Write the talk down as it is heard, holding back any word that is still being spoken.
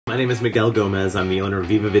My name is Miguel Gomez. I'm the owner of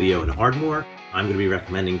Viva Video in Ardmore. I'm going to be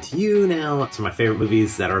recommending to you now some of my favorite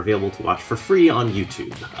movies that are available to watch for free on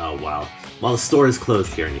YouTube while the store is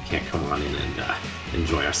closed here and you can't come on in and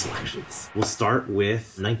enjoy our selections. We'll start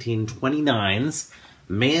with 1929's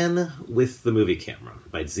Man with the Movie Camera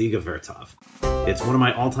by Dziga Vertov. It's one of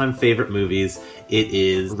my all-time favorite movies. It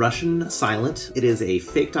is Russian silent. It is a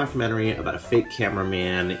fake documentary about a fake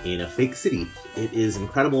cameraman in a fake city. It is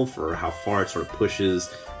incredible for how far it sort of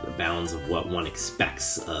pushes the bounds of what one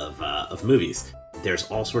expects of movies. There's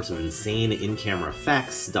all sorts of insane in-camera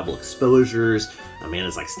effects, double exposures. A man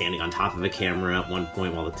is like standing on top of a camera at one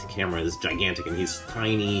point while the camera is gigantic and he's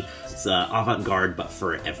tiny. It's avant-garde, but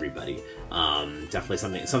for everybody.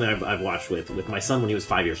 Definitely something I've watched with my son when he was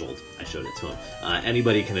 5 years old. I showed it to him.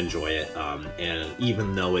 Anybody can enjoy it, and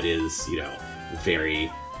even though it is,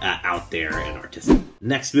 very out there and artistic.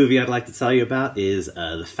 Next movie I'd like to tell you about is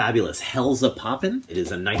the fabulous Hell's A-Poppin'. It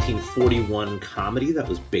is a 1941 comedy that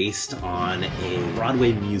was based on a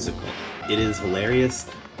Broadway musical. It is hilarious.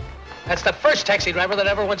 That's the first taxi driver that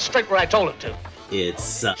ever went straight where I told him to.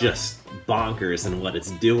 It's just bonkers in what it's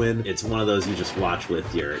doing. It's one of those you just watch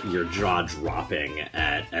with your jaw dropping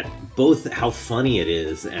at both how funny it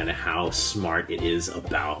is and how smart it is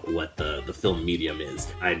about what the film medium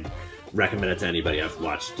is. I'd recommend it to anybody. I've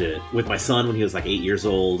watched it with my son when he was like 8 years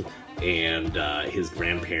old, and his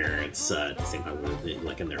grandparents at the same time were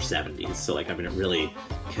like in their 70s. So like, I mean, it really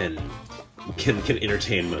can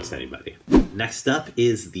entertain most anybody. Next up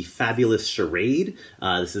is the fabulous Charade.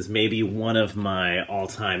 This is maybe one of my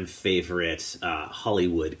all-time favorite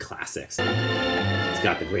Hollywood classics. It's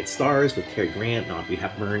got the great stars with Cary Grant and Audrey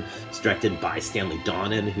Hepburn. It's directed by Stanley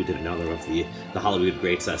Donen, who did another of the Hollywood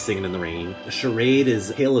greats, Singing in the Rain. Charade is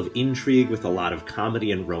a tale of intrigue with a lot of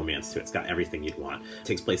comedy and romance to it. It's got everything you'd want. It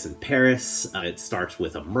takes place in Paris. It starts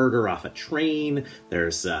with a murder off a train. They're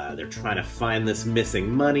trying to find this missing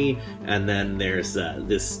money, and then there's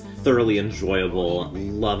this thoroughly enjoyable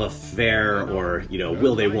love affair, or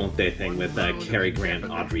will they won't they thing with Cary Grant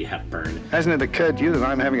and Audrey Hepburn. Hasn't it occurred to you that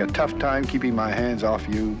I'm having a tough time keeping my hands off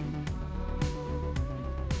you?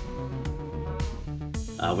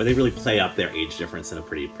 Where they really play up their age difference in a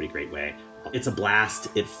pretty great way. It's a blast.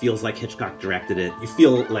 It feels like Hitchcock directed it. You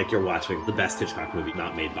feel like you're watching the best Hitchcock movie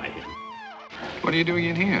not made by him. What are you doing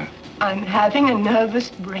in here? I'm having a nervous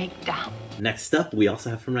breakdown. Next up, we also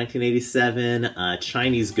have from 1987,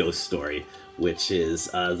 Chinese Ghost Story, which is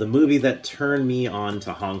the movie that turned me on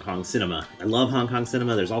to Hong Kong cinema. I love Hong Kong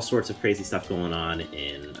cinema. There's all sorts of crazy stuff going on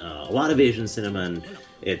in a lot of Asian cinema, and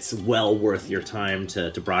it's well worth your time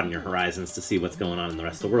to broaden your horizons to see what's going on in the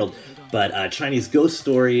rest of the world. But Chinese Ghost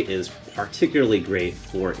Story is particularly great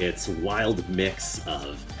for its wild mix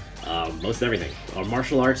of most everything. A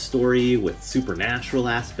martial arts story with supernatural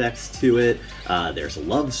aspects to it. There's a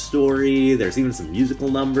love story. There's even some musical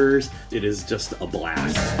numbers. It is just a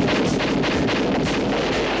blast.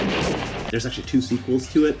 There's actually 2 sequels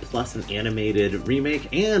to it, plus an animated remake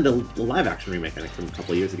and a live-action remake, I think, from a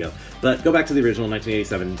couple of years ago. But go back to the original,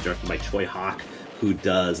 1987, directed by Choi Hawk, who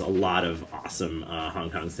does a lot of awesome Hong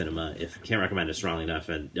Kong cinema. Can't recommend it strongly enough.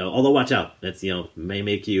 And although watch out, it's may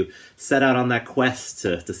make you set out on that quest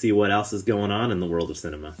to see what else is going on in the world of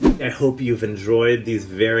cinema. I hope you've enjoyed these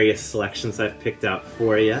various selections I've picked out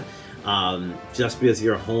for you. Just because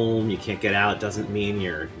you're home, you can't get out, doesn't mean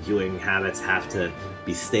your viewing habits have to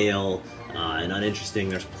be stale and uninteresting.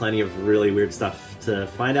 There's plenty of really weird stuff to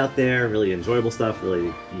find out there, really enjoyable stuff,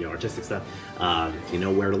 really artistic stuff, if you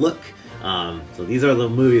know where to look. So these are the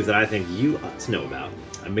movies that I think you ought to know about.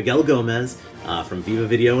 I'm Miguel Gomez from Viva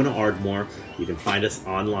Video in Ardmore. You can find us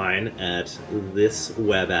online at this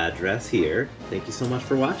web address here. Thank you so much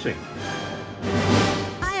for watching.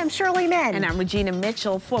 I'm Shirley. And I'm Regina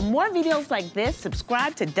Mitchell. For more videos like this,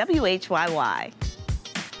 subscribe to WHYY.